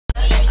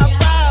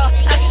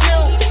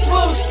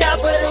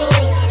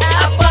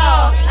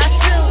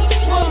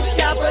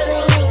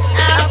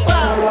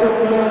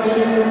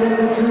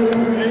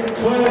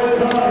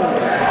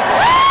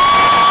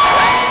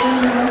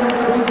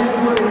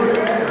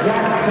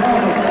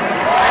What's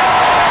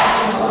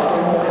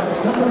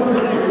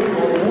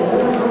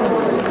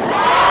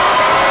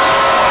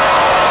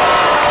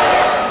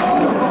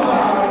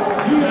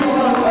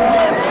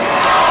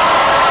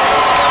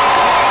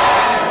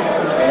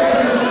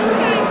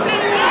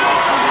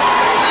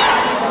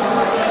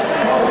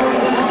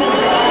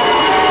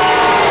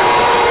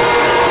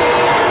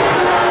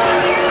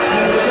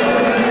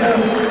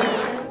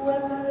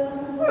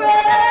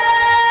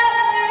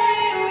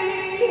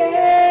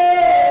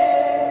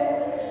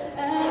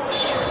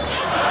the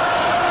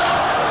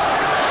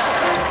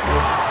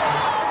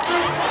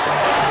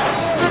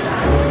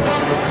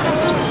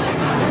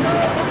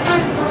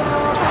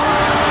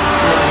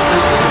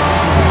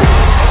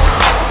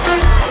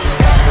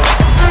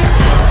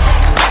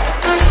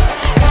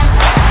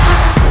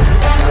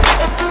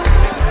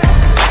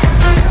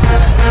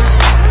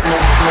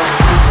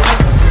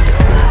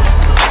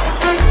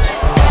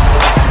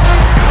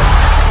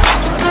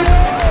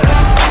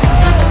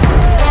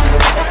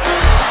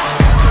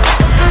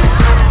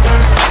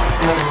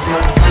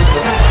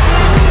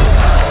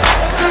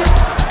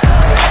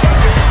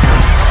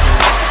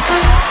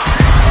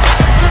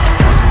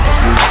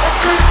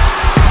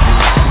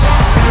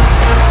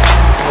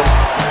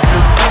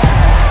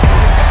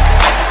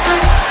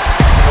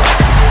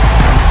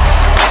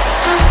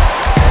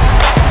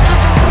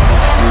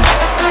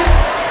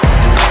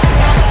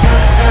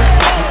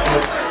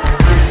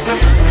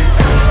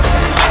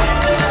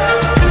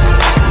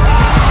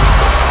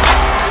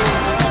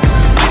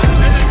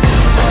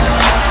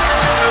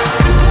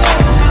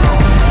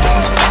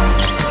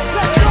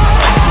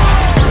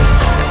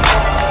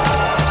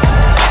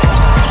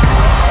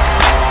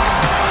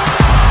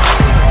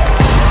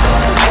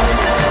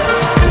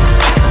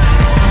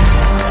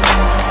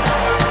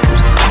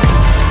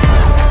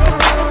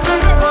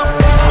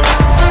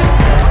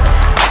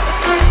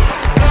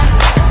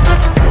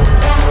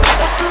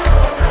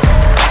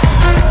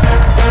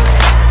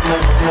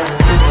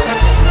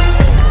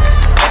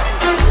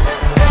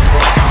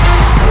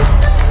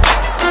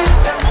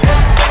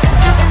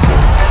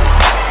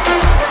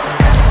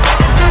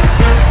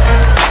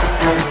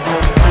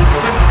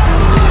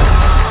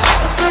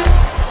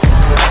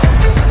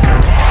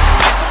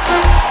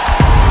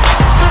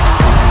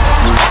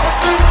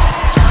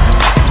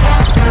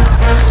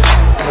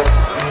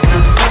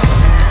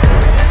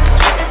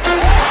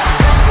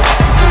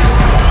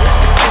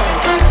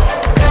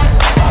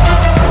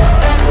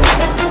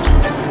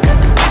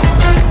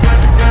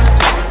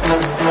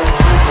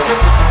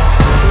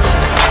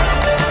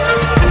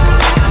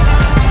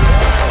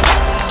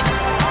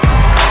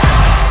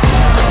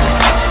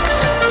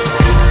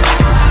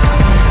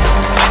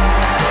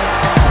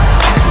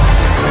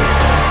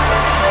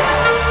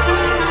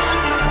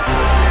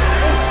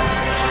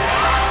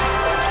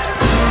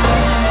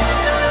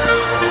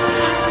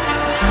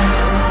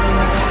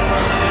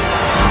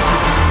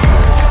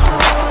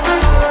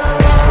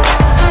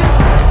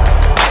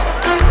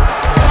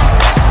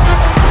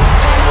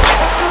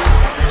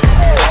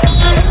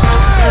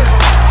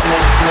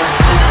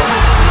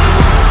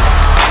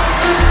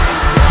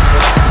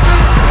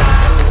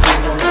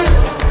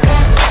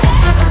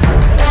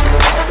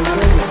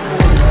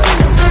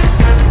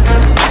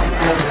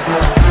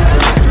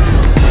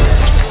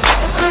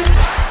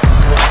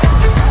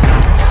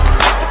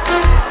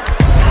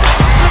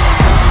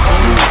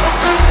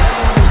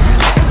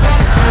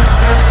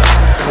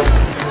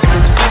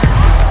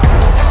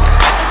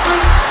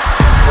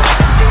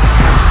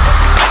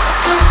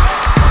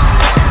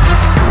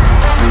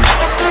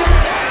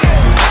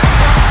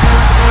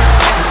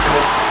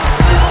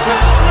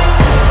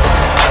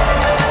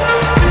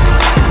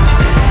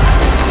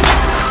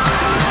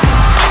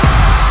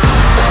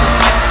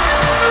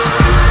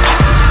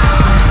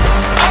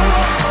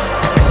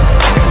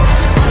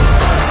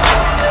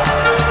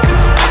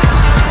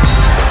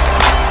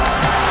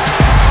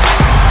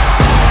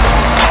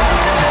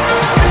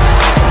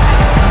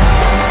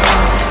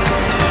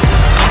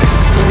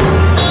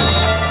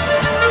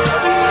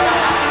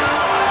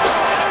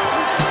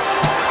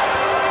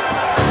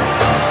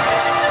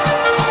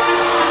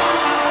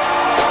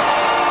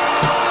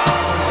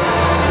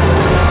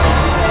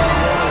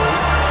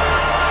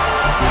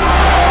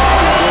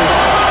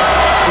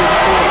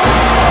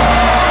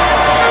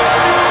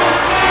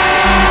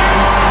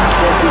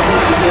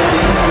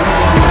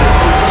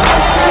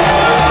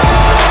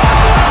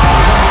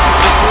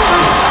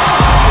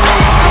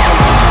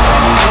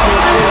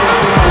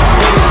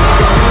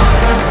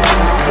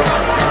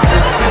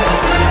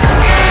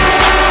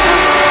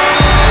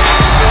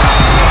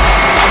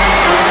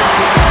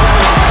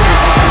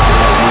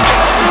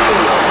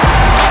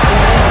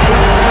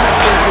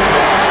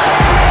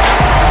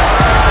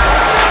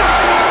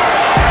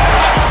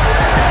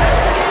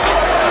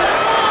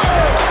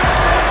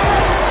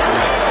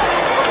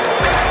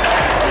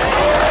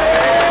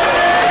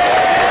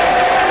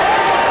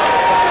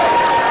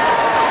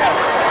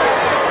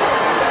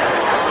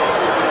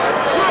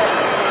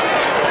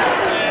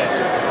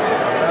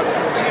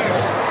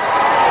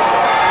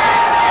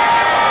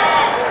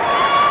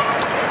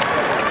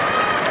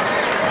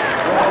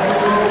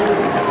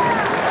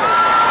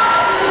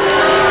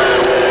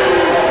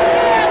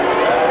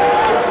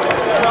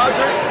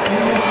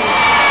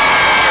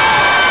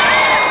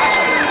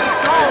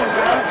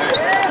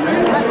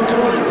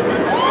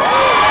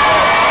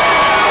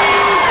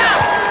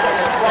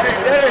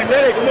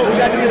We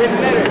got to hit the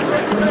net.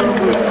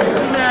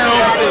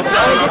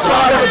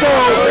 Let's go.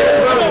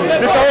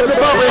 It's all good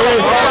right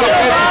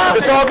here.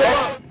 It's all good.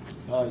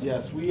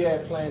 Yes, we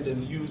had planned to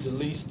use at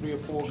least 3 or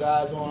 4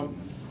 guys on him.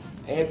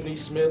 Anthony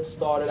Smith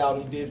started out,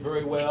 he did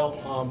very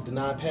well,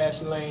 denying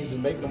passing lanes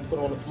and making them put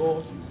on the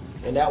floor.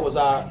 And that was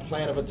our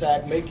plan of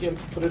attack, make him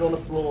put it on the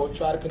floor,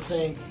 try to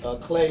contain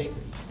Clay,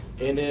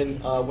 and then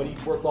when he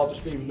worked off the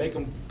screen, make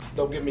him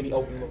don't give him any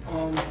open look.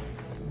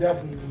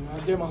 Definitely. I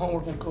did my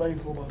homework on Clay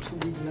for about 2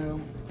 weeks now.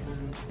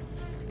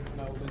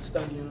 I've been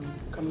studying him.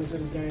 Coming into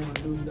this game,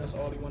 I knew that's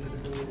all he wanted to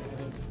do.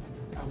 And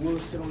I will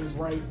sit on his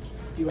right.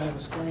 He would have a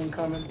screen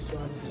coming, so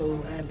I just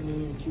told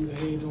Anthony and Q to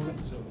hedge on it.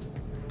 So,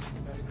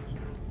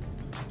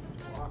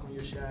 walk on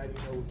your shot,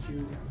 with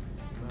Q.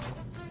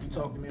 He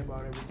talked to me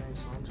about everything,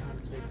 so I'm trying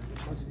to take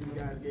as much of these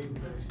guys gave me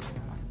that shit.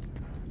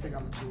 I think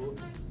I'm into it.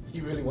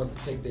 He really wants to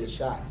take their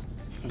shots.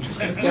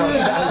 That's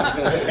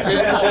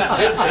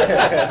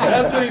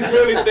what he's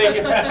really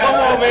thinking. Come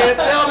on, man,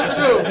 tell the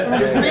truth.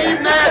 If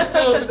Steve Nash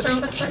tells the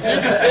truth, you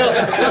can tell the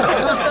truth.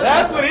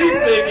 That's what he's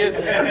thinking.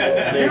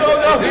 You don't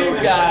know these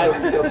guys.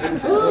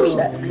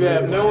 You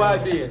have no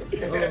idea.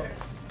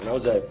 When I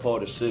was at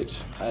Potomac,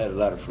 I had a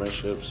lot of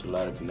friendships, a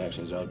lot of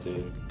connections out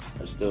there.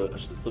 I still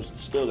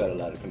got a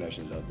lot of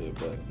connections out there.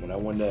 But when I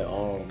won that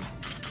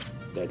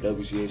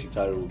WCAC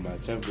title with my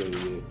 10th grade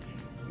year,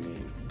 I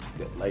mean,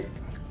 like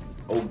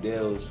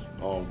Oakdale's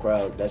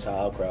crowd, that's how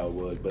our crowd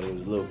was, but it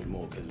was a little bit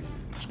more because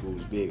the school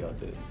was big out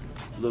there.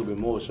 A little bit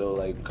more, so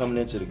like coming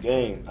into the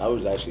game, I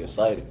was actually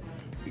excited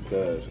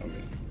because, I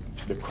mean,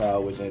 the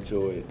crowd was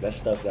into it. That's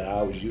stuff that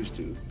I was used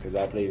to because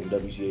I played in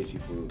WCAC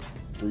for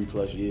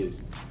 3+ years.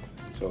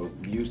 So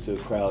used to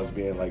crowds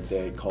being like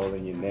that,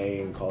 calling your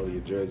name, calling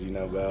your jersey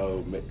number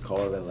out,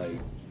 calling like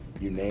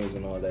your names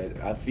and all that.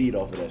 I feed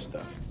off of that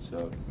stuff.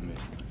 So, I mean,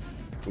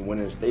 from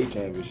winning the state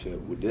championship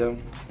with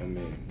them, I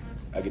mean,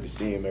 I get to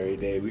see him every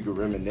day. We could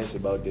reminisce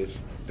about this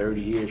 30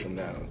 years from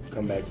now,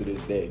 come back to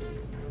this day.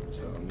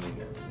 So, I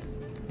mean,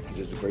 it's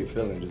just a great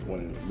feeling just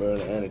winning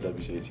Maryland and a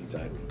WCAC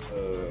title.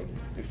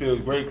 It feels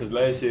great because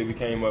last year we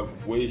came up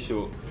way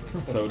short.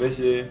 So this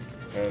year,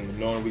 and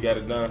knowing we got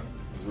it done,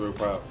 it's real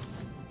proud.